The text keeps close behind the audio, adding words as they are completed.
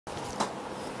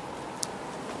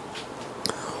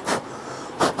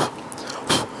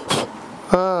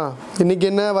இன்னைக்கு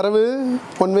என்ன வரவு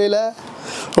ஒன் வேல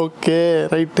ஓகே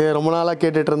ரைட்டு ரொம்ப நாளாக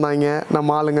கேட்டுட்டு இருந்தாங்க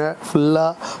நம்ம ஆளுங்க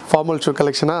ஃபுல்லாக ஃபார்மல் ஷூ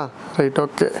கலெக்ஷனா ரைட்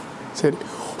ஓகே சரி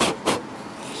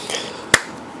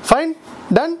ஃபைன்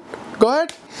டன் கோ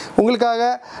ஹெட் உங்களுக்காக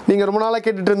நீங்கள் ரொம்ப நாளாக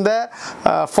கேட்டுட்டு இருந்த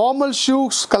ஃபார்மல்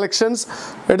ஷூஸ் கலெக்ஷன்ஸ்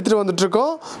எடுத்துகிட்டு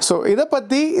வந்துட்டுருக்கோம் ஸோ இதை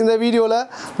பற்றி இந்த வீடியோவில்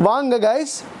வாங்க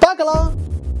கைஸ் பார்க்கலாம்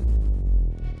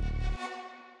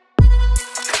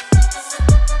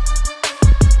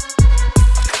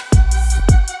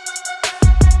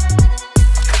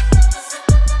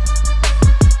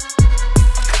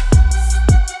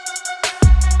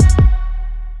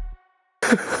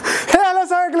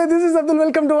This is Upto.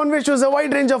 Welcome to One Way Shoes, a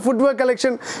wide range of footwear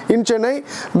collection in Chennai.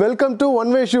 Welcome to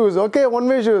One Way Shoes. Okay, One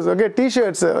Way Shoes. Okay,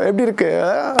 t-shirts. எப்படி இருக்கு?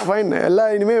 Fine. எல்லா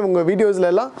இனிமே உங்க வீடியோஸ்ல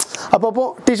எல்லாம் அப்பப்போ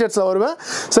t-shirtsல வருவேன்.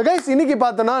 So guys, இன்னைக்கு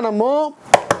பார்த்தோம்னா நம்ம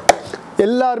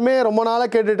எல்லாருமே ரொம்ப நாளாக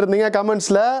கேட்டுட்டு இருந்தீங்க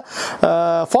கமெண்ட்ஸில்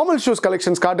ஃபார்மல் ஷூஸ்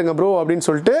கலெக்ஷன்ஸ் காட்டுங்க ப்ரோ அப்படின்னு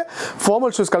சொல்லிட்டு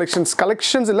ஃபார்மல் ஷூஸ்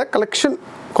கலெக்ஷன்ஸ் இல்லை கலெக்ஷன்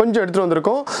கொஞ்சம் எடுத்துகிட்டு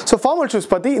வந்திருக்கோம் ஸோ ஃபார்மல் ஷூஸ்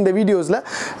பற்றி இந்த வீடியோஸில்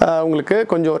உங்களுக்கு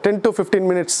கொஞ்சம் 10 to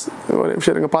 15 minutes ஒரு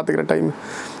நிமிஷம் இருங்க பார்த்துக்கிறேன் டைம்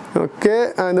ஓகே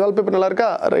இந்த வால்பேப்பர் நல்லா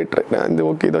இருக்கா ரைட் இந்த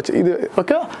ஓகே இது வச்சு இது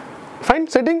ஓகே ஃபைன்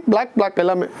செட்டிங் பிளாக்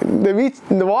எல்லாமே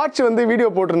இந்த வாட்ச் வந்து வீடியோ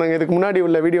போட்டிருந்தாங்க இதுக்கு முன்னாடி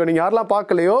உள்ள வீடியோ நீங்கள் யாரெல்லாம்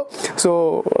பார்க்கலையோ ஸோ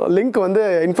லிங்க் வந்து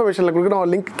இன்ஃபர்மேஷனில்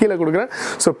கொடுக்குறேன் லிங்க் கீழே கொடுக்குறேன்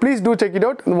so please do check it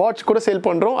out இந்த வாட்ச் கூட சேல்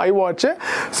பண்ணுறோம் ஐ வாட்ச்சு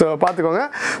ஸோ பார்த்துக்கோங்க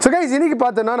ஸோ கைஸ் இன்னைக்கு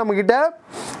பார்த்தோன்னா நம்மக்கிட்ட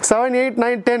 7, 8,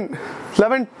 9, 10,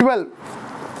 11, 12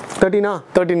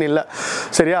 13 இல்லை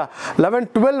சரியா 11,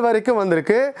 12 வரைக்கும்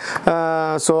வந்திருக்கு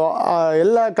ஸோ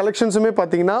எல்லா கலெக்ஷன்ஸுமே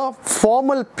பார்த்தீங்கன்னா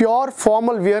pure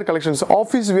formal wear collections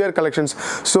office wear collections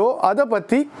so அதை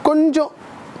பற்றி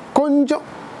கொஞ்சம்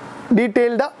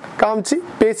டீட்டெயில்டாக காமிச்சு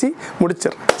பேசி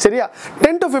முடிச்சிடுறேன் சரியா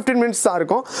 10 to 15 minutes தான்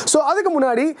இருக்கும் ஸோ அதுக்கு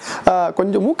முன்னாடி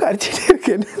கொஞ்சம் மூக்கு அரிச்சிட்டே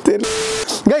இருக்கு என்ன தெரியல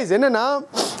கைஸ் என்னென்னா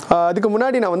அதுக்கு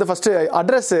முன்னாடி நான் வந்து ஃபஸ்ட்டு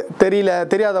அட்ரஸ்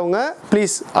தெரியாதவங்க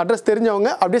ப்ளீஸ் அட்ரஸ்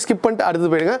தெரிஞ்சவங்க அப்படியே ஸ்கிப் பண்ணிட்டு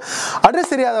அடுத்து போயிடுங்க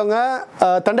அட்ரஸ் தெரியாதவங்க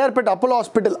தண்டையார்பேட் அப்போலோ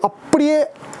ஹாஸ்பிட்டல் அப்படியே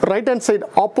ரைட் ஹேண்ட்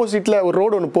சைடு ஆப்போசிட்டில் ஒரு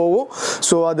ரோடு ஒன்று போகும்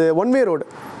ஸோ அது one way road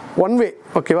one way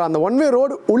ஓகேவா அந்த ஒன் வே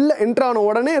ரோடு உள்ளே என்ட்ரான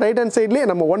உடனே ரைட் ஹேண்ட் சைட்லேயே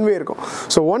நம்ம ஒன் வே இருக்கும்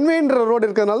ஸோ ஒன் வேன்ற ரோடு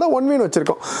இருக்கிறதுனால தான் ஒன் வேன்னு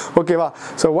வச்சுருக்கோம் ஓகேவா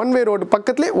ஸோ ஒன் வே ரோடு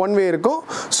பக்கத்துலேயே ஒன் வே இருக்கும்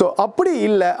ஸோ அப்படி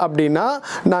இல்லை அப்படின்னா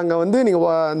நாங்கள் வந்து நீங்கள்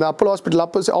அந்த அப்போலோ ஹாஸ்பிட்டல்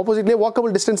ஆப்போசிட்லேயே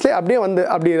வாக்கபிள் டிஸ்டன்ஸ்லேயே அப்படியே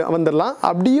வந்துடலாம்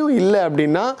அப்படியும் இல்லை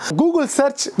அப்படின்னா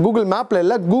கூகுள் மேப்பில்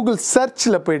இல்லை கூகுள்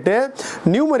சர்ச்சில் போயிட்டு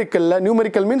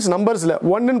நியூமரிக்கல் மீன்ஸ் நம்பர்ஸில்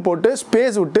 1ன்னு போட்டு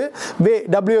ஸ்பேஸ் விட்டு வே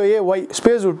WAY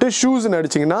ஸ்பேஸ் விட்டு ஷூஸ்ன்னு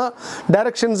அடிச்சிங்கன்னா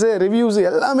டைரக்ஷன்ஸு ரிவ்யூஸ்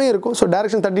எல்லாமே இருக்கும் ஸோ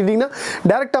டைரக்ஷன் தட்டிட்டீங்கன்னா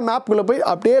டேரெக்டாக மேப்புக்குள்ளே போய்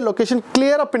அப்படியே லொக்கேஷன்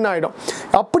கிளியராக பின் ஆகிடும்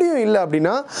அப்படியும் இல்லை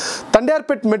அப்படின்னா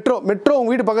தண்டையார்பேட் மெட்ரோ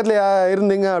உங்கள் வீட்டு பக்கத்தில்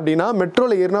இருந்தீங்க அப்படின்னா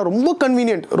மெட்ரோவில் ஏறினா ரொம்ப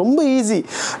கன்வீனியன்ட் ரொம்ப ஈஸி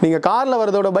நீங்கள் காரில்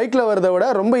வரதோட பைக்கில் வரதை விட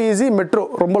ரொம்ப ஈஸி மெட்ரோ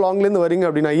ரொம்ப லாங்லேருந்து வரீங்க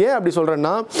அப்படின்னா ஏன் அப்படி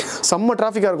சொல்கிறேன்னா செம்ம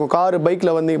டிராஃபிக்காக இருக்கும் காரு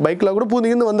பைக்கில் கூட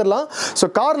பூந்திங்கன்னு வந்துடலாம் ஸோ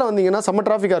காரில் வந்தீங்கன்னா செம்ம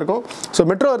டிராஃபிக்காக இருக்கும் ஸோ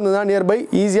மெட்ரோ இருந்ததுன்னா நியர்பை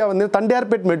ஈஸியாக வந்து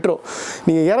தண்டையார்பேட் மெட்ரோ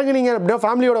நீங்கள் இறங்குனீங்க அப்படின்னா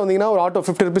ஃபேமிலியோட வந்தீங்கன்னா ஒரு ஆட்டோ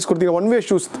 50 rupees கொடுத்தீங்க ஒன் வே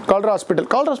ஷூஸ் கால்ரா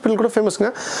ஹாஸ்பிட்டல் கூட ஃபேமஸ்ங்க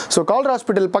ஸோ கால்ரா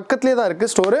ஹாஸ்பிட்டல் பக்கத்துலேயே தான்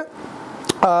இருக்குது ஸ்டோரு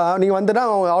நீங்கள் வந்துட்டா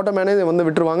ஆட்டோ மேனேஜ் வந்து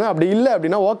விட்டுருவாங்க அப்படி இல்லை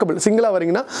அப்படின்னா வாக்கபிள் சிங்கிளாக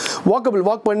வரீங்கன்னா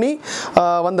வாக் பண்ணி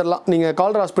வந்துடலாம் நீங்கள்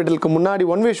கால்ரா ஹாஸ்பிட்டலுக்கு முன்னாடி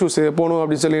ஒன் வே ஷூஸ் போகணும்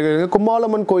அப்படின்னு சொல்லி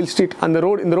கும்மாலம்மன் கோயில் ஸ்ட்ரீட் இந்த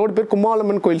ரோடு பேர்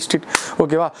கும்மாலம்மன் கோயில் ஸ்ட்ரீட்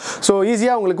ஓகேவா ஸோ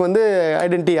ஈஸியாக உங்களுக்கு வந்து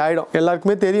ஐடென்டிட்டி ஆகிடும்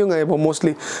எல்லாருக்குமே தெரியுங்க இப்போ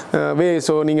மோஸ்ட்லி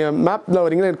ஸோ நீங்கள் மேப்பில்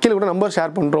வரீங்கன்னா கீழே கூட நம்பர்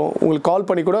ஷேர் பண்ணுறோம் உங்களுக்கு கால்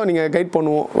பண்ணி கூட நீங்கள் கைட்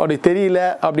பண்ணுவோம் அப்படி தெரியல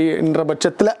அப்படின்ற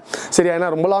பட்சத்தில் சரியா ஏன்னா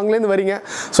ரொம்ப லாங்லேருந்து வரீங்க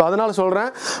ஸோ அதனால்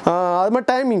சொல்கிறேன் அது மாதிரி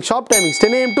timing shop timings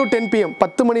 10 AM to 10 PM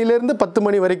 10 மணிலேருந்து 10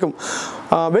 மணி வரைக்கும்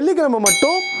வெள்ளிக்கிழமை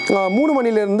மட்டும் 3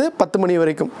 மணிலேருந்து 10 மணி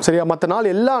வரைக்கும் சரியா மற்ற நாள்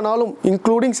எல்லா நாளும்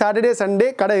இன்க்ளூடிங் சாட்டர்டே சண்டே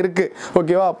கடை இருக்குது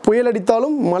ஓகேவா புயல்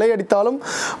அடித்தாலும் மழை அடித்தாலும்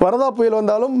வரதா புயல்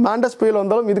வந்தாலும் மாண்டஸ் புயல்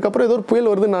வந்தாலும் இதுக்கப்புறம் ஏதோ ஒரு புயல்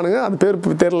வருதுன்னு நானுங்க அது பேர்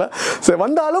தெரியல ஸோ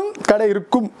வந்தாலும் கடை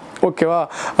இருக்கும் ஓகேவா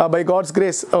by God's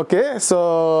grace okay so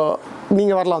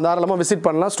நீங்கள் வரலாம் தாராளமாக விசிட்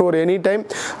பண்ணலாம் store any time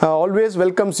always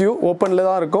welcomes you ஓப்பனில்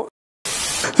தான் இருக்கும்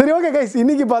சரி ஓகே கைஸ்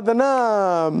இன்றைக்கி பார்த்தோன்னா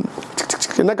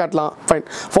என்ன காட்டலாம் ஃபைன்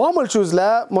ஃபார்மல் ஷூஸில்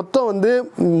மொத்தம் வந்து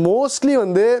மோஸ்ட்லி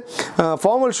வந்து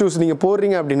ஃபார்மல் ஷூஸ் நீங்கள்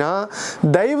போடுறீங்க அப்படின்னா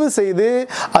தயவு செய்து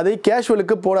அதை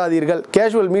கேஷுவலுக்கு போடாதீர்கள்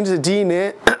கேஷுவல் மீன்ஸ் ஜீனு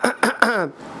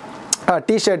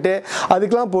டிஷர்ட்டு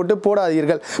அதுக்கெலாம்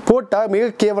போடாதீர்கள் போட்டால் மிக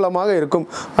கேவலமாக இருக்கும்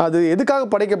அது எதுக்காக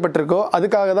படைக்கப்பட்டிருக்கோ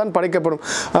அதுக்காக தான் படைக்கப்படும்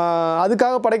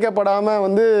அதுக்காக படைக்கப்படாமல்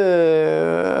வந்து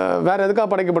வேறு எதுக்காக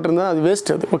படைக்கப்பட்டிருந்தா அது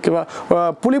வேஸ்ட் அது ஓகேவா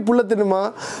புலி புல்ல தின்னுமா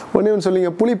ஒன்று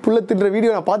சொல்லுங்க புலி புல்ல தின்ற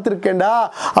வீடியோ நான் பார்த்துருக்கேன்டா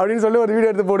அப்படின்னு சொல்லி ஒரு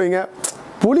வீடியோ எடுத்து போடுவீங்க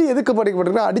புலி எதுக்கு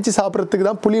படைக்கப்பட்டிருக்குன்னா அடித்து சாப்பிட்றதுக்கு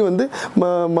தான். புலி வந்து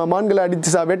மான்களை அடித்து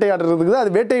வேட்டையாடுறதுக்கு தான்,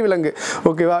 அது வேட்டை விலங்கு.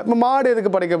 ஓகேவா? இப்போ மாடு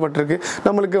எதுக்கு படைக்கப்பட்டிருக்கு?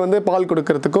 நம்மளுக்கு வந்து பால்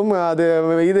கொடுக்கறதுக்கும் அது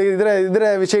இதர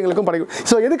விஷயங்களுக்கும் படைக்கும்.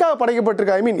 ஸோ எதுக்காக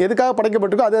படைக்கப்பட்டிருக்கு, ஐ மீன் எதுக்காக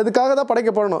படைக்கப்பட்டிருக்கோ அது அதுக்காக தான்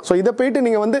படைக்கப்படணும். ஸோ இதை போயிட்டு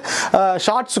நீங்கள் வந்து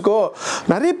ஷார்ட்ஸுக்கோ,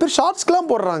 நிறைய பேர் ஷார்ட்ஸ்க்கெலாம்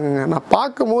போடுறாங்கங்க. நான்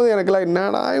பார்க்கும்போது எனக்குலாம்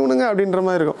என்னடா இவனுங்க அப்படின்ற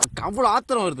மாதிரி இருக்கும். அவ்வளோ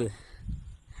ஆத்திரம் வருது,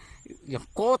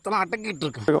 கோவத்தெல்லாம் அடக்கிட்டு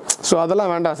இருக்கேன். ஸோ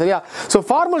அதெல்லாம் வேண்டாம், சரியா? ஸோ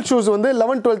ஃபார்மல் ஷூஸ் வந்து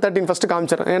 11, 12, 13 ஃபஸ்ட்டு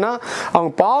காமிச்சிடறேன். ஏன்னா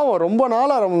அவங்க பாவம் ரொம்ப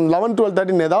நாளாக 11, 12,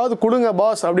 13 ஏதாவது கொடுங்க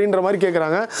பாஸ் அப்படின்ற மாதிரி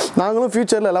கேட்குறாங்க. நாங்களும்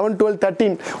ஃபியூச்சரில் 11, 12,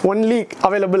 13 1 லீக்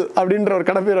அவைலபிள் அப்படின்ற ஒரு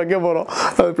கடை பேர் வைக்க போகிறோம்.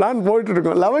 அது பிளான் போயிட்டு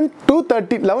இருக்கோம். 11 to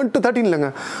 13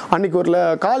 இல்லைங்க. அன்றைக்கி ஒரு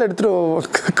கால்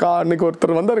எடுத்துகிட்டு அன்றைக்கி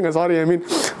ஒருத்தர் வந்தாருங்க, சாரி ஐ மீன்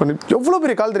எவ்வளோ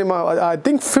பெரிய கால் தெரியுமா? ஐ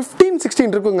திங்க் 15,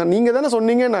 16 இருக்குங்க. நீங்கள் தானே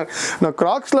சொன்னீங்க நான்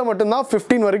கிராக்ஸில் மட்டும்தான்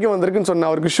 15 வரைக்கும் வந்திருக்குன்னு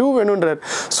சொன்னேன். அவருக்கு ஷூ வேணும்.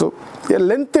 ஸோ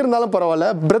லென்த் இருந்தாலும் பரவாயில்ல,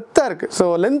 பிரெத்தாக இருக்குது. ஸோ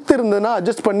லென்த் இருந்ததுன்னா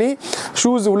அட்ஜஸ்ட் பண்ணி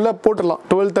ஷூஸ் உள்ளே போட்டுடலாம்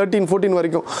 12, 13, 14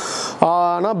 வரைக்கும்.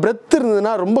 ஆனால் பிரெத்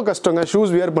இருந்ததுன்னா ரொம்ப கஷ்டங்க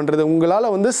ஷூஸ் வியர் பண்ணுறது. உங்களால்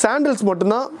வந்து சாண்டல்ஸ்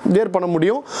மட்டும்தான் வியர் பண்ண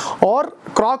முடியும், ஆர்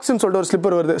கிராக்ஸ்ன்னு சொல்லிட்டு ஒரு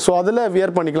ஸ்லிப்பர் வருது. ஸோ அதில்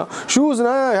வியர் பண்ணிக்கலாம்.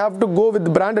 ஷூஸ்னால் have to go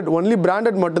with branded, only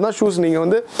branded மட்டும்தான் ஷூஸ் நீங்கள்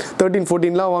வந்து 13,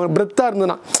 14லாம் வாங்க. பிரெத்தாக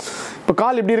இருந்ததுன்னா இப்போ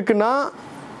கால் இப்படி இருக்குன்னா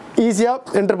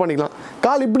ஈஸியாக என்டர் பண்ணிக்கலாம்.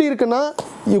 கால் இப்படி இருக்குன்னா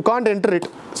you can't enter it.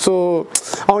 So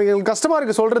அவங்களுக்கு கஷ்டமாக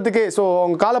இருக்குது சொல்கிறதுக்கே. ஸோ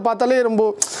அவங்க காலை பார்த்தாலே ரொம்ப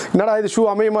என்னடா இது ஷூ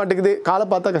அமைய மாட்டேங்குது, காலை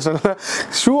பார்த்தா கஷ்டம்.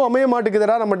 ஷூ அமைய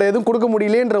மாட்டேங்குதுடா, நம்மகிட்ட எதுவும் கொடுக்க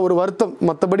முடியலேன்ற ஒரு வருத்தம்,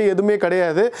 மற்றபடி எதுவுமே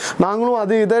கிடையாது. நாங்களும்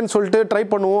அது இதுன்னு சொல்லிட்டு ட்ரை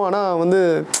பண்ணுவோம். ஆனால் வந்து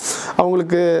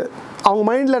அவங்களுக்கு அவங்க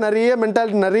மைண்டில் நிறைய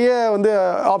மென்டாலிட்டி, நிறைய வந்து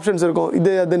ஆப்ஷன்ஸ் இருக்கும்.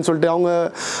 இது அதுன்னு சொல்லிட்டு அவங்க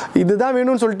இதுதான்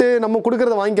வேணும்னு சொல்லிட்டு நம்ம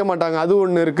கொடுக்குறத வாங்கிக்க மாட்டாங்க. அது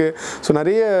ஒன்று இருக்குது. ஸோ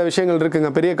நிறைய விஷயங்கள்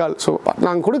இருக்குங்க பெரிய கால். ஸோ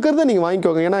நாங்கள் கொடுக்குறத நீங்கள்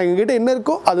வாங்கிக்கோங்க. ஏன்னா எங்ககிட்ட என்ன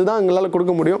இருக்கோ அதுதான் எங்களால்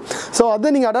கொடுக்க முடியும். ஸோ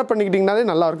அதை நீங்கள் அடாப்ட்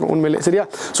பண்ணிக்கிட்டிங்கனாலே நல்லாயிருக்கும் உண்மையிலே, சரியா?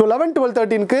 ஸோ 11, 12,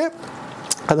 13க்கு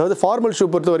அதாவது ஃபார்மல் ஷூ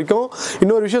பொறுத்த வரைக்கும்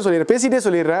இன்னொரு விஷயம் சொல்லிடுறேன், பேசிகிட்டே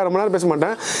சொல்லிடுறேன், ரொம்ப நேரம் பேச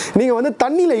மாட்டேன். நீங்கள் வந்து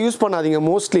தண்ணியில் யூஸ் பண்ணாதீங்க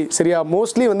மோஸ்ட்லி, சரியா?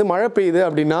 மோஸ்ட்லி வந்து மழை பெய்யுது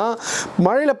அப்படின்னா,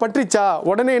 மழையில் பற்றிச்சா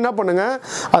உடனே என்ன பண்ணுங்கள்,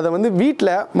 அதை வந்து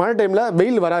வீட்டில் மழை டைமில்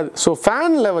வெயில் வராது. ஸோ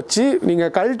ஃபேனில் வச்சு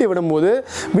நீங்கள் கழட்டி விடும்போது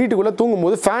வீட்டுக்குள்ளே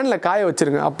தூங்கும்போது ஃபேனில் காய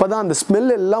வச்சுருங்க. அப்போ தான் அந்த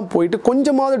ஸ்மெல் எல்லாம் போயிட்டு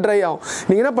கொஞ்சமாவது ட்ரை ஆகும்.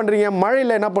 நீங்கள் என்ன பண்ணுறீங்க,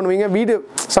 மழையில் என்ன பண்ணுவீங்க, வீடு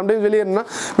சம்டைம்ஸ்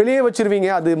வெளியே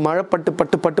வச்சுருவீங்க. அது மழை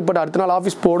பட்டு அடுத்த நாள்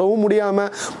ஆஃபீஸ் போடவும்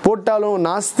முடியாமல், போட்டாலும்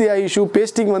நாஸ்தி ஆகி ஷூ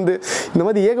பேஸ்டிங் வந்து இந்த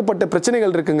மாதிரி ஏகப்பட்ட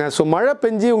பிரச்சனைகள் இருக்குங்க. ஸோ மழை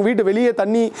பெஞ்சு உங்கள் வீட்டு வெளியே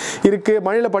தண்ணி இருக்குது,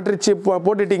 மழையில் பட்டுருச்சு,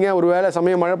 போட்டுட்டீங்க, ஒரு வேளை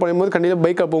சமயம் மழை பண்ணும்போது கண்டிப்பாக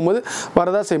பைக்கில் போகும்போது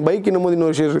வரதா செய்யும். பைக் இன்னும்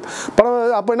இன்னொரு விஷயம்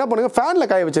இருக்குது. அப்போ என்ன பண்ணுங்கள், ஃபேனில்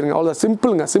காய வச்சுருங்க. அவ்வளோ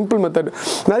சிம்பிளுங்க, சிம்பிள் மெத்தட்.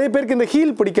 நிறைய பேருக்கு இந்த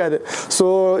ஹீல் பிடிக்காது. ஸோ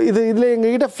இதில்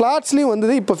எங்ககிட்ட ஃப்ளாட்ஸ்லேயும்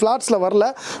வந்தது, இப்போ ஃப்ளாட்ஸில் வரல.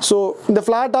 ஸோ இந்த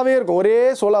ஃப்ளாட்டாகவே இருக்கும், ஒரே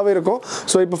சோலாகவே இருக்கும்.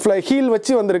 ஸோ இப்போ ஹீல்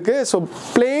வச்சு வந்திருக்கு. ஸோ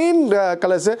பிளெயின்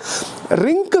கலர்ஸு,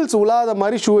 ரிங்கிள்ஸ் உலாத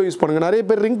மாதிரி ஷூவை யூஸ் பண்ணுங்கள். நிறைய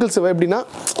பேர் ரிங்கிள்ஸ் எப்படின்னா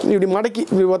இப்படி மடக்கி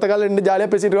ஒத்த கால ரெண்டு ஜாலியாக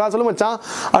பேசிட்டு இருக்கா, சொல்ல மச்சான்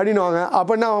அப்படின்னுவாங்க.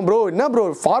 அப்போ என்ன ப்ரோ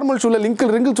ஃபார்மல்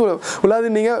ஷூவில் ரிங்கிள்ஸ் உள்ளாது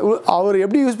நீங்கள் அவர்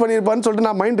எப்படி யூஸ் பண்ணியிருப்பான்னு சொல்லிட்டு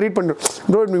நான் மைண்ட் ரீட் பண்ணுறேன்.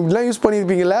 ப்ரோ இப்படிலாம் யூஸ்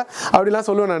பண்ணியிருப்பீங்களா அப்படிலாம்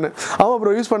சொல்லுவேன் நான். ஆமாம்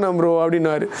ப்ரோ யூஸ் பண்ணேன் ப்ரோ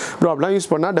அப்படின்னாரு. ப்ரோ அப்படிலாம்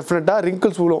யூஸ் பண்ணால் டெஃபினட்டாக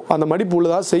ரிங்கிள்ஸ் விழும், அந்த மடிப்பு உள்ள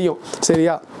தான் செய்யும்,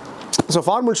 சரியா? ஸோ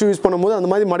ஃபார்மல் ஷூ யூஸ் பண்ணும்போது அந்த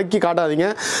மாதிரி மடக்கி காட்டாதீங்க.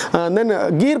 தென்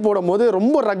கியர் போடும்போது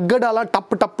ரொம்ப ரக்கடாலாம்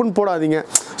டப்புன்னு போடாதீங்க.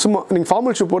 சும்மா நீங்கள்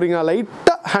ஃபார்மல் ஷூ போடுறீங்க,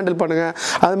 லைட்டாக ஹேண்டில் பண்ணுங்கள்.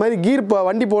 அது மாதிரி கீர்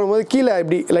வண்டி போடும்போது கீழே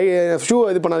இப்படி ஷூ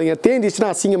இது பண்ணாதீங்க, தேஞ்சிச்சுன்னா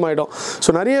அசிங்கமாயிடும்.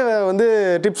 ஸோ நிறைய வந்து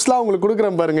டிப்ஸ்லாம் உங்களுக்கு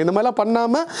கொடுக்குறேன் பாருங்கள். இந்த மாதிரிலாம்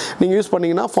பண்ணாமல் நீங்கள் யூஸ்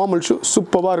பண்ணிங்கன்னா ஃபார்மல் ஷூ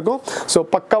சூப்பராக இருக்கும். ஸோ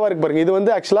பக்காவாக இருக்குது பாருங்கள். இது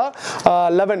வந்து ஆக்சுவலாக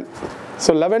 11.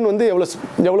 ஸோ 11 வந்து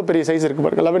எவ்வளோ பெரிய சைஸ் இருக்குது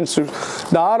பாருங்கள். 11 ஷூ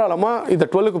தாராளமாக இதை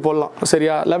 12க்கு போடலாம்,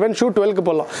 சரியா? 11 ஷூ 12க்கு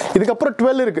போடலாம். இதுக்கப்புறம்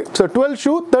 12 இருக்குது. ஸோ 12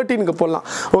 ஷூ 13க்கு போடலாம்,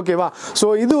 ஓகேவா? ஸோ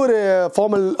இது ஒரு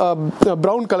ஃபார்மல்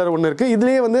ப்ரௌன் கலர் ஒன்று இருக்குது.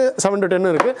 இதுலேயே வந்து 7 to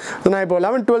 10 இருக்குது. நான் இப்போ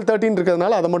 11, 12, 13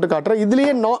 இருக்கிறதுனால அதை மட்டும் காட்டுறேன்.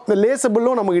 இதுலேயே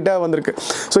லேசபிளும் நம்மகிட்ட வந்திருக்கு.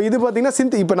 ஸோ இது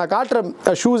பார்த்தீங்கன்னா இப்போ நான் காட்டுற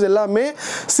ஷூஸ் எல்லாமே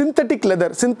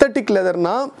சிந்தட்டிக்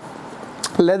லெதர்னா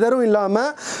லெதரும்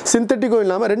இல்லாமல் சிந்தட்டிக்கும்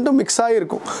இல்லாமல் ரெண்டும் மிக்ஸ்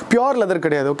ஆகிருக்கும். பியூர் லெதர்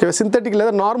கிடையாது, okay? Synthetic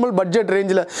leather normal budget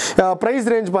ரேஞ்சில். ப்ரைஸ்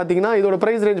ரேஞ்ச் பார்த்தீங்கன்னா இதோட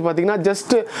ப்ரைஸ் ரேஞ்ச் பார்த்தீங்கன்னா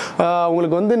ஜஸ்ட்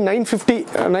உங்களுக்கு வந்து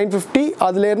 950.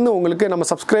 அதுலேருந்து உங்களுக்கு நம்ம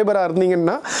சப்ஸ்கிரைபராக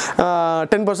இருந்தீங்கன்னா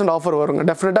 10% ஆஃபர் வருங்க.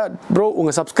 டெஃபினட்டாக ப்ரோ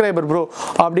உங்கள் சப்ஸ்கிரைபர் ப்ரோ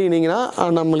அப்படின்னீங்கன்னா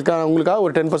உங்களுக்காக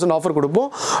ஒரு 10% ஆஃபர் கொடுப்போம்.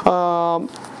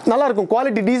 நல்லாயிருக்கும்,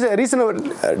 குவாலிட்டி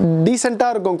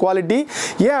டீசெண்டாக இருக்கும் குவாலிட்டி.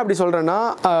 ஏன் அப்படி சொல்கிறேன்னா,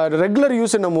 ரெகுலர்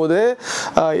யூஸ்ன்னும் போது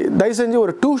தயவு செஞ்சு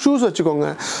ஒரு 2 ஷூஸ் வச்சுக்கோங்க.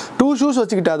 2 ஷூஸ்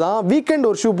வச்சுக்கிட்டா தான் வீக்கெண்ட்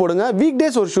ஒரு ஷூ போடுங்க, வீக்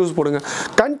டேஸ் ஒரு ஷூஸ் போடுங்க.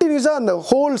 கண்டினியூஸாக அந்த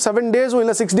ஹோல் 7 டேஸும்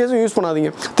இல்லை 6 டேஸும் யூஸ்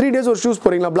பண்ணாதீங்க. 3 டேஸ் ஒரு ஷூஸ்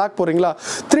போடுறீங்களா, பிளாக் போடுறீங்களா,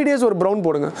 3 டேஸ் ஒரு ப்ரௌன்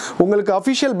போடுங்க. உங்களுக்கு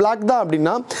அஃபிஷியல் பிளாக் தான்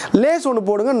அப்படின்னா லேஸ் ஒன்று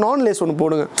போடுங்க, நான் லேஸ் ஒன்று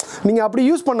போடுங்க. நீங்கள் அப்படி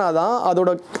யூஸ் பண்ணாதான்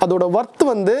அதோட ஒர்த்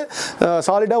வந்து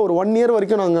சாலிடாக ஒரு 1 இயர்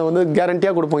வரைக்கும் நாங்கள் வந்து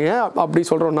கேரண்டியாக கொடுப்போம். ஏன் அப்படி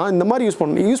சொல்கிறோம், பண்ணுறோன்னா இந்த மாதிரி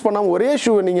யூஸ் பண்ணாமல் ஒரே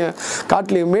ஷூ நீங்கள்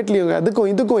காட்லேயும் மேட்லேயும்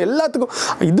அதுக்கும் இதுக்கும் எல்லாத்துக்கும்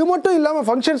இது மட்டும் இல்லாமல்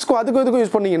ஃபங்க்ஷன்ஸ்க்கும் அதுக்கும் இதுக்கும்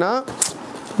யூஸ் பண்ணிங்கன்னா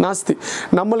நாஸ்தி.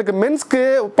 நம்மளுக்கு மென்ஸ்க்கு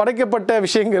படைக்கப்பட்ட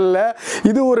விஷயங்களில்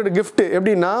இது ஒரு கிஃப்ட்டு.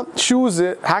 எப்படின்னா ஷூஸு,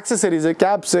 ஆக்சசரிஸு,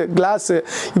 கேப்ஸு, கிளாஸு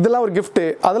இதெல்லாம் ஒரு கிஃப்ட்டு.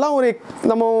 அதெல்லாம் ஒரு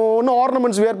நம்ம ஒன்றும்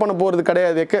ஆர்னமெண்ட்ஸ் வேர் பண்ண போகிறது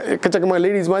கிடையாது. எக்கச்சக்கமாக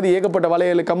லேடிஸ் மாதிரி ஏகப்பட்ட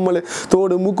வளையல், கம்மல்,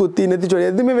 தோடு, மூக்குத்தி, நெத்திச்சோடு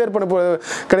எதுவுமே வேர் பண்ண போகிறது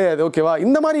கிடையாது. ஓகேவா?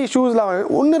 இந்த மாதிரி ஷூஸ்லாம்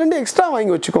 1-2 எக்ஸ்ட்ரா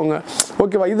வாங்கி வச்சுக்கோங்க.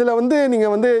 ஓகேவா? இதில்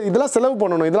நீங்கள் இதெல்லாம் செலவு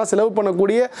பண்ணணும். இதெல்லாம் செலவு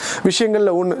பண்ணக்கூடிய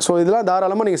விஷயங்களில் ஒன்று. ஸோ இதெல்லாம்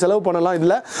தாராளமாக நீங்கள் செலவு பண்ணலாம்.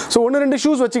 இதில் ஸோ 1-2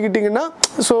 ஷூஸ் வச்சுக்கிட்டிங்கன்னா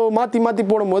ஸோ மாற்றி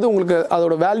போடும்போது உங்களுக்கு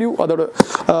அதோட வேல்யூ, அதோட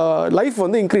லைஃப்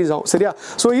இன்க்ரீஸ் ஆகும். சரியா?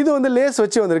 ஸோ இது லேஸ்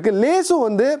வச்சு வந்திருக்கு.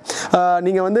 லேஸும்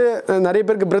நீங்கள் நிறைய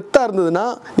பேருக்கு பிரெத்தாக இருந்ததுன்னா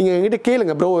நீங்கள் எங்கிட்ட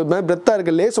கேளுங்க, ப்ரோ இது மாதிரி பிரெத்தாக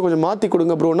இருக்குது, லேஸை கொஞ்சம் மாற்றி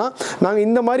கொடுங்க ப்ரோனா நாங்கள்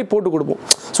இந்த மாதிரி போட்டு கொடுப்போம்.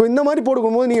 ஸோ இந்த மாதிரி போட்டு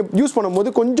கொடுக்கும்போது நீங்கள் யூஸ்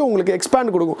பண்ணும்போது கொஞ்சம் உங்களுக்கு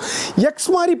எக்ஸ்பேண்ட் கொடுக்கும்.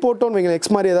 எக்ஸ் மாதிரி போட்டோன்னு வைங்க.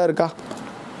 எக்ஸ் மாதிரி எதாவது இருக்கா?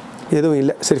 எதுவும்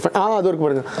இல்லை. சரி, அது இருக்கு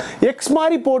பாருங்க. எக்ஸ்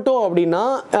மாதிரி போட்டோம் அப்படின்னா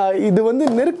இது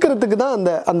நெருக்கிறதுக்கு தான்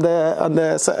அந்த அந்த அந்த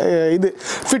இது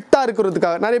ஃபிட்டாக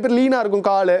இருக்கிறதுக்காக. நிறைய பேர் லீனாக இருக்கும்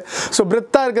கால், ஸோ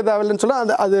பிரெத்தாக இருக்க தேவையில்லைன்னு சொல்ல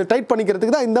அது டைட்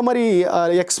பண்ணிக்கிறதுக்கு தான் இந்த மாதிரி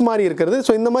எக்ஸ் மாதிரி இருக்கிறது.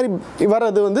 ஸோ இந்த மாதிரி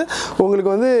வர்றது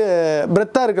உங்களுக்கு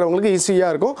பிரெத்தாக இருக்கிறவங்களுக்கு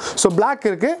ஈஸியாக இருக்கும். ஸோ பிளாக்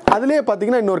இருக்குது. அதுலேயே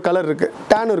பார்த்தீங்கன்னா இன்னொரு கலர் இருக்குது,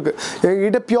 டேனும் இருக்குது.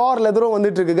 எங்ககிட்ட பியோர் லெதரும்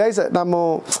வந்துட்டு இருக்கு கைஸ். நம்ம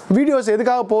வீடியோஸ்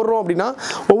எதுக்காக போடுறோம் அப்படின்னா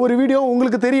ஒவ்வொரு வீடியோ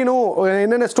உங்களுக்கு தெரியணும்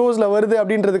என்னென்ன ஸ்டோர்ஸில் வருது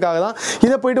அப்படின்றதுக்காக.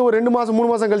 இதை போயிட்டு ஒரு 2 மாதம் 3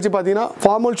 மாதம் கழிச்சு பார்த்தீங்கன்னா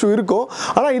ஃபார்மல் ஷூ இருக்கும்.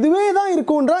 ஆனால் இதுவே தான்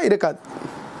இருக்கும்ன்றா இருக்காது,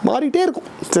 மாறிட்டே இருக்கும்.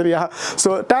 சரியா? ஸோ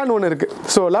டேன் ஒன்று இருக்குது.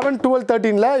 ஸோ 11, 12,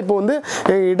 13ல் இப்போ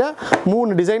எங்ககிட்ட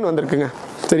 3 டிசைன் வந்திருக்குங்க.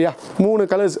 சரியா? 3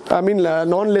 கலர்ஸ், ஐ மீன்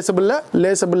நான்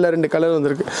லேசபிளில் 2 கலர்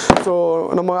வந்திருக்கு. ஸோ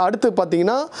நம்ம அடுத்து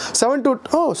பார்த்தீங்கன்னா 7 to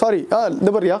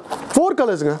இந்த மாதிரியா 4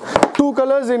 கலர்ஸுங்க. 2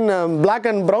 colours in black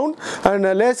and brown and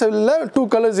லேசபிளில் 2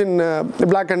 colours in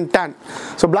black and tan.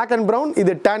 So black and brown,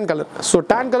 இது tan colour. So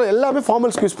tan colour எல்லாமே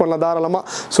ஃபார்மல்ஸ்க்கு யூஸ் பண்ணலாம் தாராளமாக.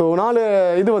 ஸோ 4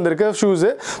 இது வந்திருக்கு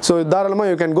ஷூஸு. ஸோ தாராளமாக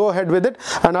you can go head with it.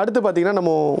 And அடுத்து பார்த்தீங்கன்னா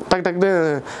நம்ம டக்குன்னு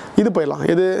இது போயிடலாம்.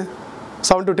 இது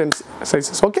 7 to 10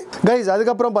 சைஸஸ். ஓகே கைஸ்,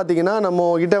 அதுக்கப்புறம் பார்த்தீங்கன்னா நம்ம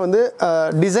கிட்ட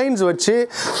டிசைன்ஸ் வச்சு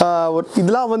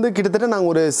இதெல்லாம் கிட்டத்தட்ட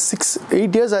நாங்கள் ஒரு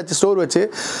 6-8 இயர்ஸ் ஆச்சு ஸ்டோர் வச்சு.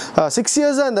 6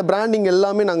 இயர்ஸாக இந்த பிராண்டிங்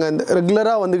எல்லாமே நாங்கள்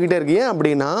ரெகுலராக வந்துக்கிட்டே இருக்கு. ஏன்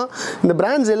அப்படின்னா இந்த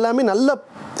பிராண்ட்ஸ் எல்லாமே நல்ல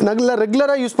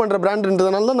ரெகுலராக யூஸ் பண்ணுற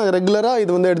பிராண்டுன்றதுனால தான் நாங்கள் ரெகுலராக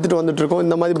இது எடுத்துகிட்டு வந்துட்டுருக்கோம்.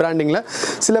 இந்த மாதிரி பிராண்டிங்கில்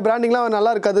சில பிராண்டிங்லாம்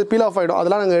நல்லா இருக்காது, பீல் ஆஃப் ஆகிடும்.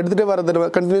 அதெல்லாம் நாங்கள் எடுத்துகிட்டு வரது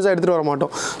கண்டினியூஸாக எடுத்துகிட்டு வர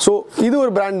மாட்டோம். ஸோ இது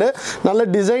ஒரு பிராண்டு, நல்ல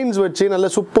டிசைன்ஸ் வச்சு நல்ல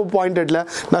சூப்பர் பாயிண்டடில்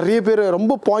நிறைய பேர்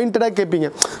ரொம்ப பாயிண்டடாக கேட்பீங்க.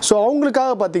 ஸோ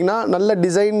அவங்களுக்காக பார்த்தீங்கன்னா நல்ல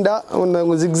டிசைன்டாக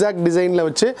உங்கள் ஜிக்ஸாக் டிசைனில்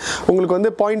வச்சு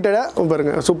உங்களுக்கு பாயிண்டடாக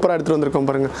பாருங்கள் சூப்பராக எடுத்துகிட்டு வந்திருக்கோம்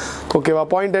பாருங்கள். ஓகேவா?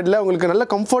 பாயிண்டடில் உங்களுக்கு நல்ல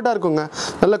கம்ஃபர்ட்டாக இருக்குங்க,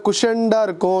 நல்ல குஷன்டாக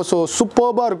இருக்கும். ஸோ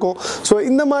சூப்பர்பாக இருக்கும். ஸோ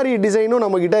இந்த மாதிரி டிசைனும்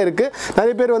நம்மக்கிட்ட இருக்குது.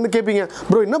 நிறைய பேர் கேட்பீங்க,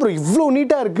 ப்ரோ என்ன ப்ரோ இவ்வளோ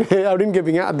நீட்டாக இருக்குது அப்படின்னு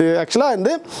கேட்பீங்க. அது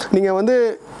ஆக்சுவலாக நீங்கள்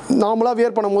நார்மலாக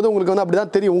வியர் பண்ணும்போது உங்களுக்கு அப்படி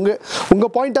தான் தெரியும்.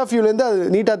 உங்கள் பாயிண்ட் ஆஃப் வியூலேருந்து அது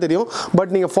நீட்டாக தெரியும்.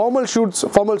 பட் நீங்கள் ஃபார்மல்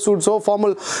ஷூட்ஸோ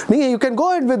நீங்கள் you can go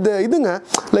at with இதுங்க.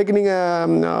 லைக்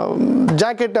நீங்கள்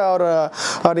ஜாக்கெட் ஒரு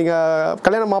நீங்கள்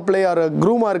கல்யாண மாப்பிள்ளை ஒரு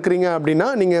க்ரூமாக இருக்கிறீங்க அப்படின்னா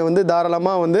நீங்கள்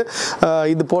தாராளமாக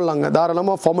இது போடலாங்க.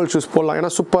 தாராளமாக ஃபார்மல் ஷூஸ் போடலாம்.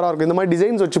 ஏன்னா சூப்பராக இருக்கும். இந்த மாதிரி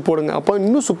டிசைன்ஸ் வச்சு போடுங்க, அப்போ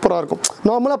இன்னும் சூப்பராக இருக்கும்.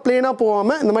 நார்மலாக பிளேனாக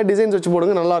போகாமல் இந்த மாதிரி டிசைன்ஸ் வச்சு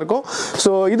போடுங்க, நல்லாயிருக்கும். ஸோ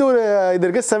இது ஒரு இது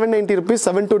இருக்குது. 790 rupees,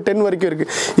 7 to 10 வரைக்கும்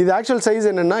இருக்குது. இது ஆக்சுவல் சைஸ்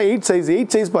என்னென்னா 8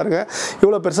 சைஸ் பாருங்கள்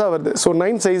இவ்வளோ பெருசாக வருது. ஸோ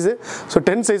 9 சைஸு, ஸோ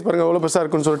 10 சைஸ் பாருங்கள் எவ்வளோ பெருசாக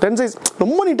இருக்கும். ஸோ 10 சைஸ்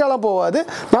ரொம்ப நீட்டாலாம் போகாது,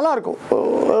 நல்லாயிருக்கும்,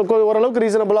 ஓரளவுக்கு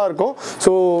ரீசனபிளாக இருக்கும்.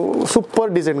 ஸோ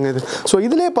சூப்பர் டிசைனுங்க இது. ஸோ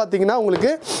இதுலேயே பார்த்தீங்கன்னா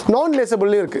உங்களுக்கு நான்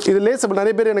லேசபிள்லேயும் இருக்குது. இது லேசபிள்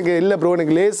நிறைய பேர் எனக்கு இல்லை ப்ரோ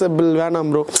எனக்கு லேசபிள் வேணாம்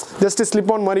ப்ரோ, ஜஸ்ட்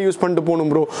ஸ்லிப் ஆன் மாதிரி யூஸ் பண்ணிட்டு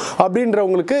போகணும் ப்ரோ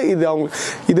அப்படின்றவங்களுக்கு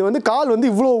இது கால்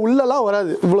இவ்வளோ உள்ளலாம்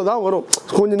வராது, இவ்வளோ தான் வரும்.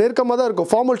 கொஞ்சம் நெருக்கமாக தான் இருக்கும்.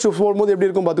 ஃபார்மல் ஷூஸ் போடும்போது எப்படி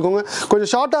இருக்கும் பார்த்துக்கோங்க. கொஞ்சம்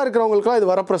ஷார்ட்டாக இருக்கிறவங்களுக்குலாம் இது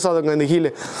வரப்பிரசாதங்க இந்த ஹீலு.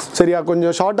 சரியா?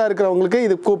 கொஞ்சம் ஷார்ட்டாக இருக்கிறவங்களுக்கு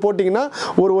இது போட்டிங்கன்னா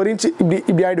ஒரு இன்ச்சு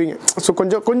இப்படி ஆகிடுவீங்க. ஸோ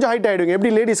கொஞ்சம் ஹைட் ஆகிடுவீங்க.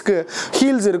 எப்படி லேடிஸ்க்கு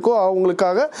ஹீல்ஸ் இருக்கோ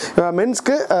அவங்களுக்காக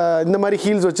மென்ஸ்க்கு இந்த மாதிரி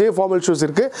ஹீல்ஸ் வச்சு ஃபார்மல் ஷூஸ்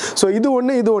இருக்குது. ஸோ இது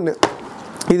ஒன்று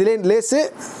இதுலேயே லேஸு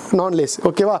நான் லேஸ்.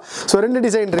 ஓகேவா? ஸோ 2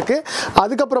 டிசைன் இருக்குது.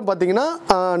 அதுக்கப்புறம் பார்த்தீங்கன்னா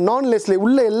நான் லேஸில்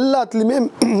உள்ள எல்லாத்துலேயுமே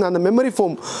அந்த மெமரி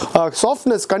ஃபோம்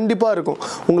சாஃப்ட்னஸ் கண்டிப்பாக இருக்கும்.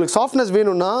 உங்களுக்கு சாஃப்ட்னஸ்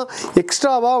வேணும்னா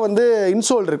எக்ஸ்ட்ராவாக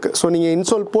இன்சோல் இருக்குது. ஸோ நீங்கள்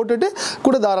இன்சோல் போட்டுட்டு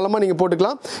கூட தாராளமாக நீங்கள்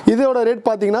போட்டுக்கலாம். இதோட ரேட்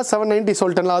பார்த்தீங்கன்னா 790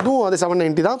 சொல்லிட்டேன்ல, அதுவும் அது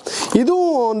 790 தான்.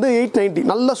 இதுவும் 890.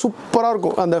 நல்லா சூப்பராக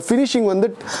இருக்கும். அந்த ஃபினிஷிங்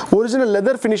ஒரிஜினல்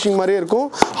லெதர் ஃபினிஷிங் மாதிரியே இருக்கும்.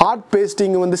 ஹார்ட்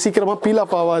பேஸ்டிங் சீக்கிரமாக பீல்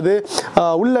ஆஃப் ஆகாது.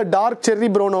 உள்ள டார்க்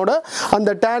செர்ரி ப்ரௌனோட அந்த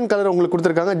டேன் கலர் உங்களுக்கு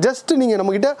கொடுத்துருக்காங்க. ஜஸ்ட் நீங்கள்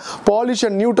நம்மக்கிட்ட பாலிஷ்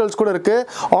அண்ட் நியூட்ரல்ஸ் கூட இருக்குது.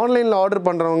 ஆன்லைனில் ஆர்டர்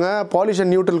பண்ணுறவங்க பாலிஷ்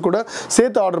அண்ட் நியூட்ரல் கூட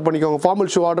சேர்த்து ஆர்டர் பண்ணிக்கோங்க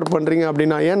ஃபார்மல் ஷூ ஆர்டர் பண்ணுறீங்க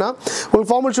அப்படின்னா. ஏன்னா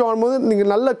உங்களுக்கு ஃபார்மல் ஷூ ஆகும்போது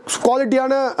நீங்கள் நல்ல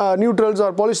குவாலிட்டியான நியூட்ரல்ஸ்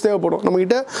ஆர் பாலிஷ் தேவைப்படும்.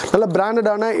 நம்மக்கிட்ட நல்ல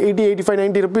பிராண்டடான 80, 85,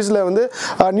 90 ருபீஸில் வந்து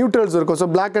நியூட்ரல்ஸ் இருக்கும். So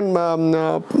black and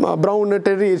brown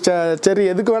cherry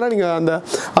எதுக்கு வேணால் நீங்கள்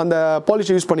அந்த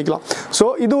பாலிஷ் யூஸ் பண்ணிக்கலாம். ஸோ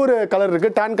இது ஒரு கலர்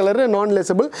இருக்குது, டேன் கலர், நான்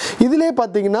லேசபிள். இதிலே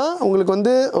பார்த்தீங்கன்னா உங்களுக்கு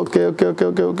வந்து okay okay okay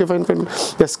okay okay fine fine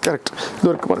yes correct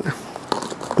இது இருக்குது பாருங்கள்.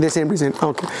 இதே சேம் டிசைன்.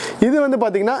 ஓகே இது வந்து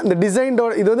பார்த்தீங்கன்னா இந்த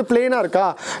டிசைனோட இது வந்து பிளெயினாக இருக்கா,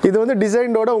 இது வந்து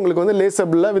டிசைனோட உங்களுக்கு வந்து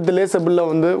லேசபிளில் வித் லேசபிளில்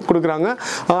வந்து கொடுக்குறாங்க.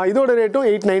 இதோட ரேட்டும்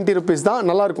 890 ருபீஸ் தான்.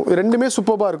 நல்லாயிருக்கும், ரெண்டுமே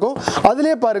சூப்பராக இருக்கும்.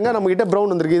 அதிலே பாருங்கள் நம்மக்கிட்ட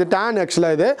ப்ரௌன் வந்துருக்கு. இது டேன்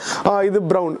ஆக்சுவலாக இது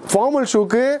ப்ரௌன். ஃபார்மல்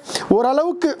ஷூக்கு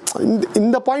ஓரளவுக்கு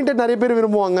இந்த பாயிண்டட் நிறைய பேர்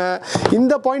விரும்புவாங்க.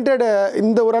 இந்த பாயிண்டட்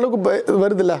இந்த ஓரளவுக்கு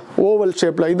வருதுல்ல ஓவல்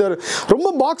ஷேப்பில். இது ரொம்ப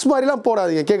பாக்ஸ் மாதிரிலாம்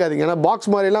போடாதீங்க, கேட்காதீங்க. ஏன்னா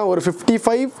பாக்ஸ் மாதிரிலாம் ஒரு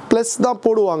 55+ தான்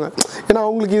போடுவாங்க. ஏன்னா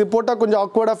அவங்களுக்கு இது போட்டால் கொஞ்சம்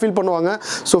ஆக்வர்டாக ஃபீல் பண்ணுவாங்க.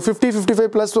 ஸோ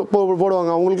 55+ போடுவாங்க.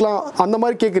 அவங்களுக்குலாம் அந்த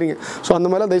மாதிரி கேட்குறீங்க. ஸோ அந்த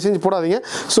மாதிரிலாம் தயவு செஞ்சு போடாதீங்க.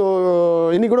 ஸோ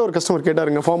இன்னைக்கு கூட ஒரு கஸ்டமர்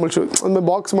கேட்டாருங்க ஃபார்மல் ஷூ அந்த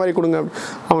பாக்ஸ் மாதிரி கொடுங்க.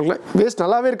 அவங்களுக்குலாம் வேஸ்ட்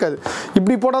நல்லாவே இருக்காது.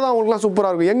 இப்படி போட்டால் தான் அவங்களுக்குலாம்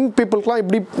சூப்பராக இருக்கும். யங் பீப்புளுக்குலாம்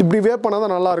இப்படி வேர் பண்ணால்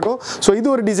தான் நல்லாயிருக்கும். ஸோ இது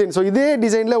ஒரு டிசைன். ஸோ இதே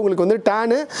டிசைனில் உங்களுக்கு வந்து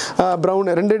டேனு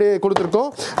ப்ரௌனு 2 கொடுத்துருக்கோம்.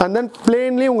 அண்ட் தென்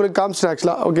பிளேன்லேயும் உங்களுக்கு காமிச்சிட்டேன்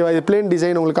ஆக்சுவலாக. ஓகேவா, இது பிளேன்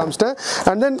டிசைன் உங்களுக்கு காமிச்சிட்டேன்.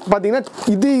 அண்ட் தென் பார்த்தீங்கன்னா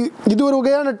இது ஒரு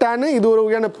வகையான டேனு, இது ஒரு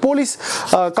வகையான போலீஸ்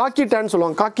காக்கி டேன்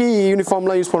சொல்லுவாங்க. காக்கி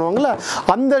யூனிஃபார்ம்லாம் யூஸ் பண்ணுவாங்கல்ல,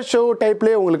 அந்த ஷோ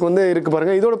டைப்லேயே உங்களுக்கு வந்து இருக்குது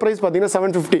பாருங்கள். இதோட ப்ரைஸ் பார்த்தீங்கன்னா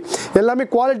 750. எல்லாமே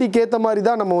குவாலிட்டிக்கு ஏற்ற மாதிரி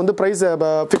தான் நம்ம வந்து ப்ரைஸ்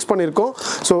ஃபிக்ஸ் பண்ணியிருக்கோம்.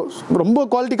 ஸோ ரொம்ப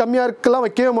குவாலிட்டி கம்மியாக இருக்கலாம்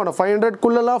வைக்கவே மாட்டோம்.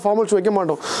 500க்குள்ளெல்லாம் ஃபார்மல் ஷூ வைக்க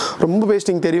மாட்டோம். ரொம்ப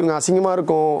பேஸ்டிங் தெரியுங்க, அசிங்கமாக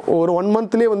இருக்கும். ஒரு 1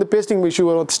 மந்த்லேயே வந்து பேஸ்டிங் இஷ்யூ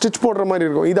வரும், ஸ்டிச் போடுற மாதிரி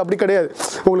இருக்கும். இது அப்படி கிடையாது.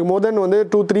 உங்களுக்கு மோர் தென் வந்து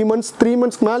 2-3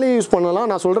 மந்த்ஸ்க்கு மேலே யூஸ் பண்ணலாம்.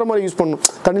 நான் சொல்கிற மாதிரி யூஸ் பண்ணணும்.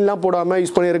 தண்ணிலாம் போடாமல்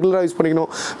யூஸ் பண்ணி ரெகுலராக யூஸ் பண்ணிக்கணும்.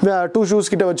 2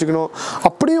 ஷூஸ் கிட்ட வச்சுக்கணும்.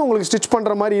 அப்படியும் உங்களுக்கு ஸ்டிச்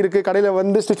பண்ணுற மாதிரி இருக்குது, கடையில்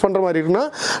வந்து ஸ்டிச் பண்ணுற மாதிரி இருக்குன்னா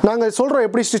நாங்கள் சொல்கிறோம்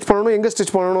எப்படி ஸ்டிச் பண்ணணும், எங்கே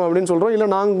ஸ்டிச் பண்ணணும் அப்படின்னு சொல்கிறோம். இல்லை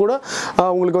நாங்கள் கூட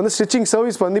உங்களுக்கு வந்து ஸ்டிச்சிங்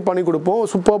சர்வீஸ் பண்ணி கொடுப்போம்.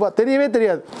 சூப்பராக தெரியவே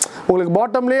தெரியாது உங்களுக்கு,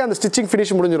 பாட்டம்லேயே அந்த ஸ்டிச்சிங்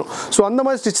ஃபினிஷ் முடிஞ்சிடும். ஸோ அந்த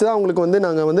மாதிரி ஸ்டிச் தான் உங்களுக்கு வந்து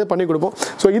நாங்கள் வந்து பண்ணி கொடுப்போம்.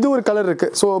 ஸோ இது ஒரு கலர்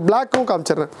இருக்குது. ஸோ பிளாக்கும்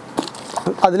காமிச்சிடுறேன்.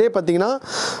 அதிலே பார்த்தீங்கன்னா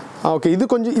ஓகே இது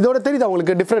கொஞ்சம் இதோட தெரியுது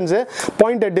அவங்களுக்கு டிஃப்ரென்ஸு,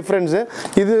 பாயிண்டட் டிஃப்ரென்ஸு.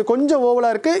 இது கொஞ்சம்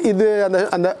ஓவலாக இருக்குது. இது அந்த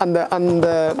அந்த அந்த அந்த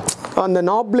அந்த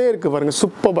நாப்லே இருக்குது பாருங்கள்,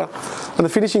 சூப்பராக அந்த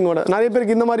ஃபினிஷிங்கோட. நிறைய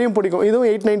பேருக்கு இந்த மாதிரியும் பிடிக்கும். இதுவும்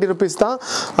 890 ருபீஸ் தான்.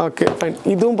 Okay fine.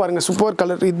 இதுவும் பாருங்கள் சூப்பர்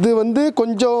கலர். இது வந்து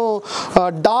கொஞ்சம்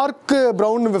டார்க்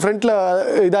ப்ரௌன் ஃப்ரண்ட்டில்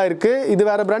இதாக இருக்குது. இது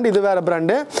வேறு பிராண்டு, இது வேறு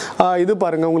பிராண்டு. இது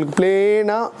பாருங்கள் உங்களுக்கு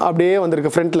பிளேனாக அப்படியே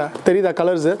வந்திருக்கு ஃப்ரண்ட்டில், தெரியுதா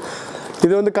கலர்ஸு.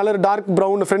 இது வந்து கலர் டார்க்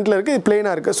ப்ரௌன் ஃப்ரண்ட்டில் இருக்குது, இது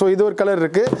பிளெயினாக இருக்குது. ஸோ இது ஒரு கலர்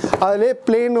இருக்குது. அதிலே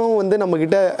பிளெயினும் வந்து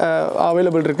நம்மக்கிட்ட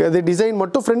அவைலபிள் இருக்குது. அது டிசைன்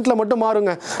மட்டும் ஃப்ரண்ட்டில் மட்டும்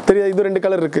மாறுங்க, தெரியாது. இது 2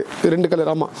 கலர் இருக்குது, 2 கலர்.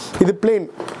 ஆமாம், இது பிளெயின்.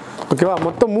 ஓகேவா,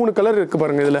 மொத்தம் 3 கலர் இருக்குது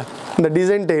பாருங்கள் இதில் இந்த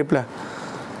டிசைன் டைப்பில்.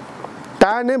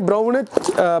 டேனு, ப்ரௌனு,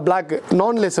 பிளாக்கு,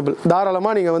 நான் லேசபிள்.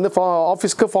 தாராளமாக நீங்கள் வந்து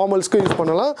ஆஃபீஸ்க்கு ஃபார்மல்ஸ்க்கு யூஸ்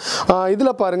பண்ணலாம்.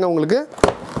 இதில் பாருங்கள் உங்களுக்கு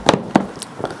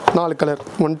 4 கலர்,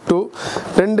 1 2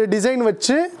 2 டிசைன்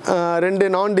வச்சு 2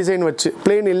 நான் டிசைன் வச்சு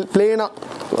பிளெயினாக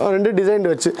 2 டிசைன்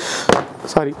வச்சு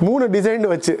 3 டிசைன்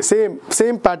வச்சு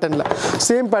சேம்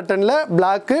பேட்டர்னில்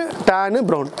block, டேனு,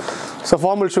 brown. So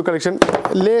formal shoe collection.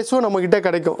 லேஸும் நம்மக்கிட்ட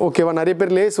கிடைக்கும். ஓகேவா, நிறைய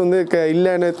பேர் லேஸ் வந்து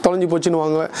இல்லைன்னு தொலைஞ்சி போச்சுன்னு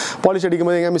வாங்க, பாலிஷ் அடிக்கும்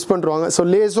போது எங்கே மிஸ் பண்ணுறாங்க. ஸோ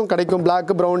லேஸும் கிடைக்கும்,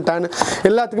 பிளாக், ப்ரௌன், டேன்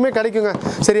எல்லாத்துக்குமே கிடைக்குங்க.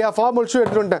 சரியா, ஃபார்மல் ஷூ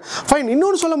எடுத்துகிட்டு வந்துட்டேன். ஃபைன்.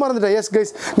 இன்னொன்று சொல்ல மறந்துட்டேன். எஸ்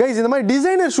கைஸ் இந்த மாதிரி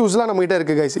டிசைனர் ஷூஸ்லாம் நம்மகிட்ட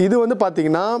இருக்குது கைஸ். இது வந்து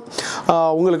பார்த்தீங்கன்னா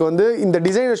உங்களுக்கு வந்து இந்த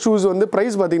டிசைனர் ஷூஸ் வந்து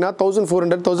ப்ரைஸ் பார்த்தீங்கன்னா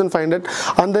 1400 1500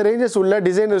 அந்த ரேஞ்சஸ் உள்ள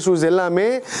டிசைனர் ஷூஸ் எல்லாமே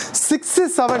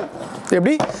 6-7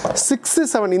 எப்படி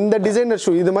 6-7 இந்த டிசைனர்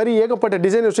ஷூ. இது மாதிரி ஏகப்பட்ட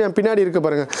டிசைனர் ஷூ என் பின்னாடி இருக்குது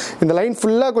பாருங்கள். இந்த லைன்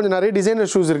ஃபுல்லாக கொஞ்சம் நிறைய டிசைனர்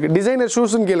ஷூஸ் இருக்குது. டிசைனர்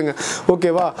ஷூஸ்ன்னு கேளுங்க.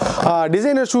 ஓகேவா,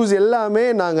 டிசைனர் ஷூஸ் எல்லாமே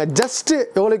நாங்கள் ஜஸ்ட்டு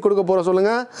எவ்வளோக்கு கொடுக்க போகிறோம்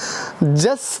சொல்லுங்கள்,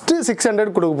 ஜஸ்ட்டு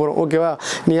 600 கொடுக்க போகிறோம். ஓகேவா,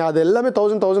 நீ அது எல்லாமே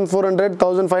 1000 1400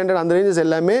 1500 அந்த ரேஞ்சஸ்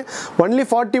எல்லாமே ஒன்லி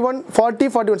 41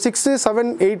 6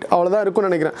 7 8 அவ்வளோதான் இருக்கும்னு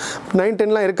நினைக்கிறேன். 9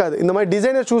 10லாம் இருக்காது. இந்த மாதிரி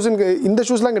டிசைனர் ஷூஸுக்கு இந்த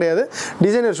ஷூஸ்லாம் கிடையாது,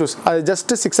 டிசைனர் ஷூஸ். அது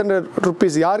ஜஸ்ட்டு 600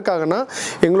 ருபீஸ். யாருக்காகனா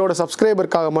எங்களோட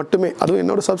சப்ஸ்கிரைபருக்காக மட்டுமே, அதுவும்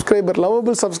என்னோட சப்ஸ்கிரைபர்,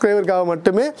 லவபிள் சப்ஸ்கிரைபருக்காக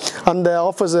மட்டுமே அந்த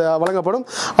ஆஃபர்ஸ் வழங்கப்படும்.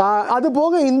 அது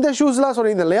போக இந்த ஷூஸ்லாம்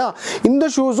சொல்லியிருந்தேன் இல்லையா, இந்த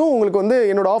ஷூஸும் உங்களுக்கு வந்து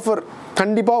என்னோட ஆஃபர்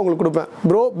கண்டிப்பாக உங்களுக்கு கொடுப்பேன்.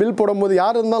 ப்ரோ பில் போடும்போது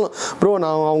யார் இருந்தாலும் ப்ரோ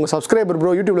நான் அவங்க சப்ஸ்கிரைபர்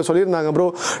ப்ரோ யூடியூப்பில் சொல்லியிருந்தாங்க ப்ரோ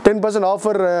 10%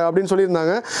 ஆஃபர் அப்படின்னு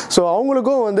சொல்லியிருந்தாங்க. ஸோ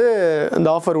அவங்களுக்கும் வந்து இந்த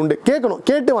ஆஃபர் உண்டு.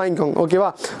 கேட்டு வாங்கிக்கோங்க. ஓகேவா,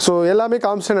 ஸோ எல்லாமே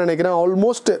காமிச்சேன்னு நினைக்கிறேன்.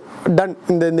 Almost done.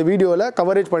 இந்த வீடியோவில்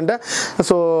கவரேஜ் பண்ணிட்டேன்.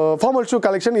 ஸோ ஃபார்மல் ஷூ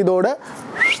கலெக்ஷன் இதோட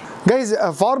கைஸ்.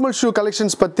 ஃபார்மல் ஷூ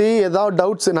கலெக்ஷன்ஸ் பற்றி ஏதாவது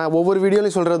டவுட்ஸ், நான் ஒவ்வொரு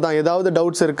வீடியோலையும் சொல்கிறது தான், ஏதாவது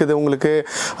டவுட்ஸ் இருக்குது உங்களுக்கு,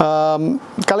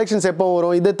 கலெக்ஷன்ஸ் எப்போ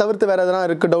வரும், இதை தவிர்த்து வேறு எதனா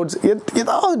இருக்குது டவுட்ஸ்,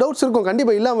 ஏதாவது டவுட்ஸ் இருக்கும்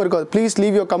கண்டிப்பாக, இல்லாமல் இருக்கும். Please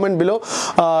leave your comment below.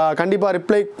 கண்டிப்பாக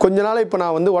ரிப்ளை கொஞ்ச நாள் இப்போ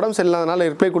நான் வந்து உடம்பு சரியில்லாதனால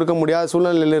ரிப்ளை கொடுக்க முடியாத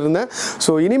சூழ்நிலையில் இருந்தேன்.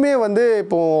 ஸோ இனிமேல் வந்து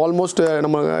இப்போது ஆல்மோஸ்ட்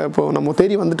நம்ம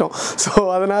தேடி வந்துட்டோம். ஸோ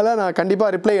அதனால் நான் கண்டிப்பாக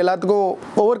ரிப்ளை எல்லாத்துக்கும்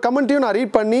ஒவ்வொரு கமெண்ட்டையும் நான்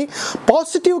ரீட் பண்ணி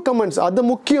பாசிட்டிவ் கமெண்ட்ஸ் அது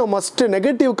முக்கியம் மஸ்ட்டு.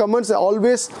 நெகட்டிவ் கமெண்ட்ஸ்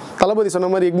ஆல்வேஸ் தளபதி சொன்ன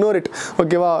மாதிரி இக்னோர் இட்.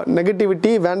 ஓகேவா?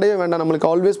 நெகட்டிவிட்டி வேண்டவே வேண்டாம் நம்மளுக்கு.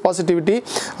 ஆல்வேஸ் பாசிட்டிவிட்டி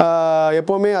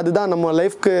எப்போவுமே அதுதான் நம்ம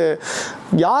லைஃப்க்கு,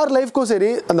 யார் லைஃப்க்கும்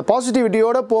சரி அந்த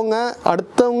பாசிட்டிவிட்டியோடு போங்க.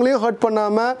 அடுத்தவங்களையும் ஹர்ட்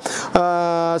பண்ணாமல்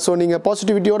ஸோ நீங்கள்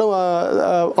பாசிட்டிவிட்டியோட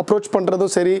அப்ரோச்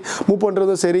பண்ணுறதும் சரி, மூவ்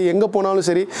பண்ணுறதும் சரி, எங்கே போனாலும்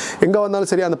சரி, எங்கே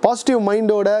வந்தாலும் சரி, அந்த பாசிட்டிவ்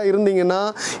மைண்டோட இருந்தீங்கன்னா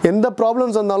எந்த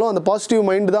ப்ராப்ளம்ஸ் வந்தாலும் அந்த பாசிட்டிவ்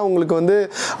மைண்டு தான் உங்களுக்கு வந்து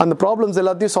அந்த ப்ராப்ளம்ஸ்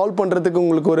எல்லாத்தையும் சால்வ் பண்ணுறதுக்கு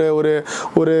உங்களுக்கு ஒரு ஒரு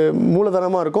ஒரு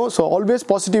மூலதனமாக இருக்கும். So always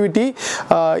positivity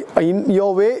in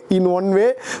your way, in one way.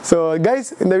 So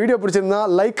guys, இந்த வீடியோ பிடிச்சிருந்தா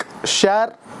like,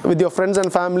 share with your friends and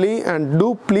family and do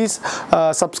please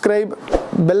subscribe.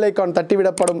 Bell icon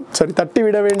தட்டி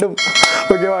விட வேண்டும்.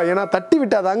 ஓகேவா? ஏன்னா தட்டி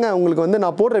விட்டால் தாங்க உங்களுக்கு வந்து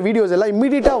நான் போடுற வீடியோஸ் எல்லாம்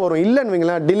இம்மீடியட்டாக வரும். இல்லைன்னு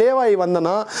வைங்களேன், டிலேவாகி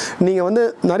வந்தேன்னா நீங்கள் வந்து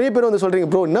நிறைய பேர் வந்து சொல்கிறீங்க,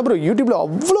 ப்ரோ என்ன ப்ரோ யூடியூப்பில்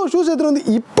அவ்வளோ ஷூஸ் எடுத்துகிட்டு வந்து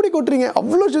இப்படி கொட்டுறீங்க,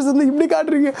 அவ்வளோ ஷூஸ் வந்து இப்படி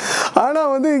காட்டுறீங்க, ஆனால்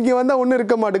வந்து இங்கே வந்தால் ஒன்றும்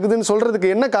இருக்க மாட்டேங்குதுன்னு சொல்கிறதுக்கு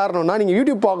என்ன காரணம்னா, நீங்கள்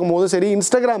யூடியூப் பார்க்கும்போது சரி,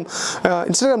 இன்ஸ்டாகிராம்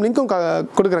லிங்க்கும்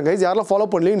கொடுக்குறேன் கைஸ். யாரெல்லாம் ஃபாலோ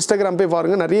பண்ணலையும் இன்ஸ்டாகிராம் போய்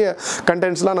பாருங்கள், நிறைய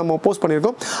கண்டென்ட்ஸ்லாம் நம்ம போஸ்ட்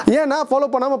பண்ணியிருக்கோம். ஏன்னா ஃபாலோ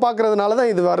பண்ணாமல் பார்க்குறதுனால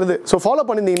தான் இது வருது. ஸோ ஃபாலோ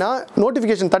பண்ணியிருந்தீங்கன்னா,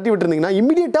 நோட்டிஃபிகேஷன் தட்டி விட்டுருந்தீங்கன்னா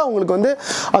இமீடியட்டாக உங்களுக்கு வந்து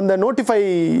அந்த நோட்டிஃபை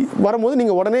வரும்போது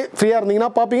நீங்கள் உடனே ஃப்ரீயாக இருந்தீங்கன்னா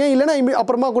பார்ப்பீங்க. இல்லைனா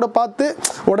அப்புறமா கூட பார்த்து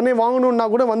உடனே வாங்கணுன்னா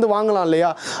கூட வந்து வாங்கலாம் இல்லையா?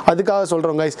 அதுக்காக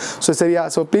சொல்கிறோம் கைஸ். ஸோ சரியா?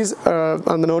 ஸோ ப்ளீஸ்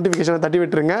அந்த நோட்டிஃபிகேஷனை தட்டி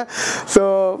விட்டுருங்க. ஸோ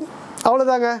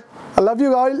அவ்வளோதாங்க. I love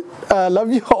you all.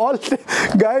 Love you all.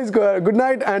 Guys, good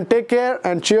night and take care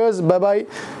and cheers. Bye bye.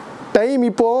 Time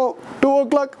இப்போ 2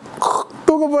 o'clock.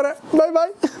 தூங்க போகிறேன். Bye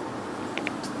bye.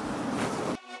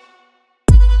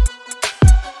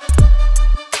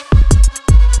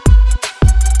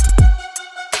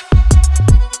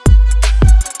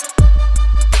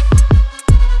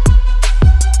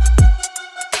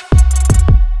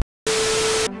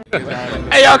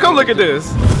 Hey y'all, come look at this.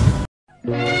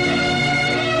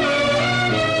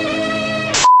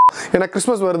 ஏன்னா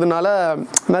கிறிஸ்மஸ் வருதுனால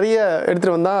நிறைய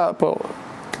எடுத்துகிட்டு வந்தால் இப்போ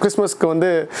கிறிஸ்மஸ்க்கு வந்து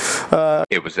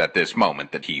It was at this moment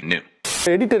that he knew.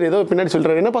 Editor ஏதோ பின்னாடி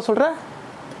சொல்கிறார். என்னப்பா சொல்கிற?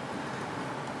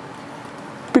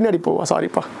 பின்னாடி போவா,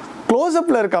 சாரிப்பா,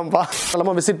 க்ளோஸ்அப்பில் இருக்காம்ப்பா.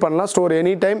 எல்லாமே விசிட் பண்ணலாம். Store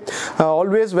any time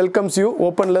always welcomes you.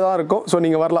 ஓப்பனில் தான் இருக்கும். ஸோ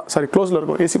நீங்கள் வரலாம். சாரி, க்ளோஸில்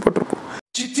இருக்கும், ஏசி போட்டிருப்போம்.